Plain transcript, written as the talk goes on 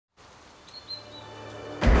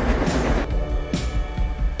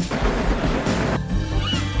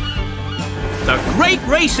great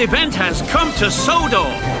race event has come to Sodor.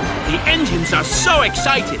 The engines are so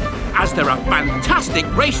excited as there are fantastic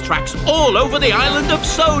racetracks all over the island of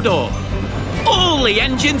Sodor. All the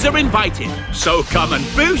engines are invited, so come and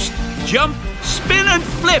boost, jump, spin and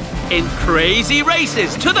flip in crazy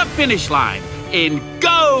races to the finish line in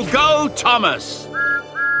Go, Go, Thomas!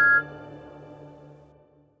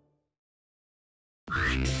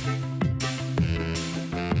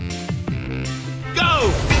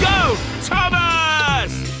 Go, go, Thomas!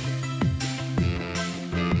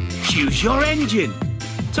 Choose your engine.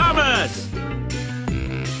 Thomas!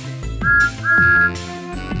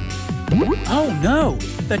 Oh no!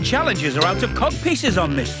 The challengers are out of cog pieces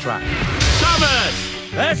on this track. Thomas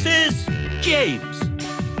versus James.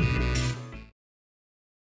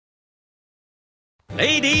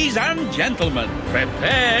 Ladies and gentlemen,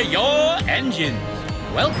 prepare your engines.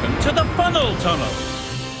 Welcome to the funnel tunnel.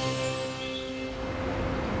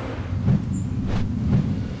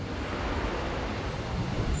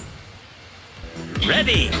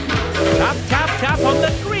 Ready? Tap, tap, tap on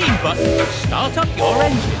the green button to start up your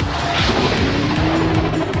engine.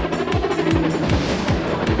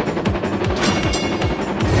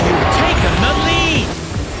 You've taken the lead.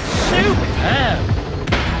 Superb.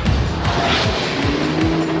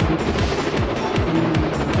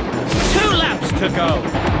 Two laps to go.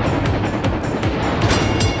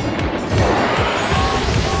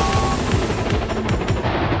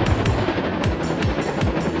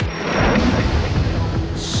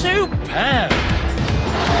 Superb!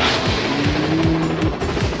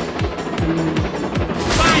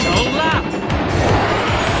 Final lap!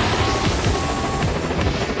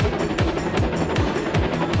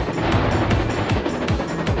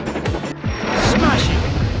 Smashing!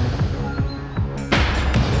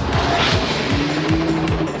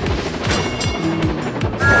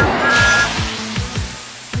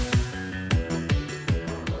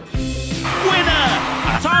 Winner!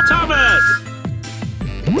 Thomas!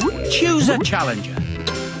 Choose a challenger.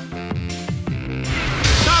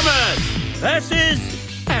 Thomas versus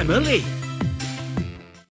Emily.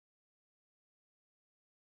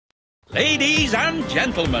 Ladies and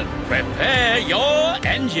gentlemen, prepare your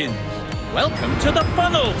engines. Welcome to the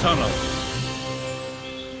funnel tunnel.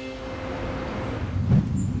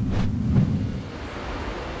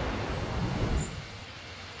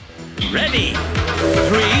 Ready?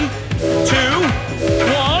 3, 2,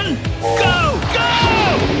 1, go! Go!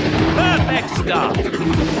 Perfect start.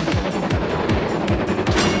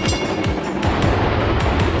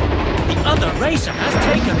 The other racer has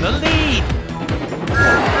taken the lead.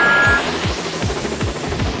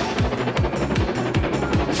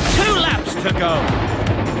 2 laps to go.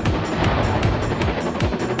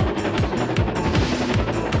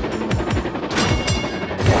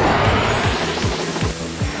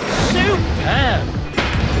 Superb.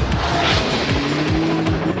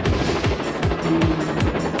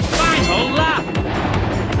 Final lap.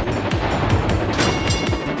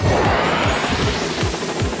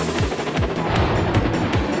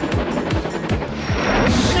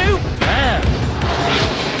 Superb.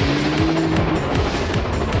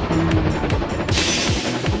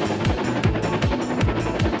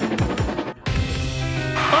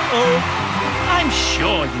 Uh-oh. I'm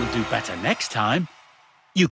sure you'll do better next time.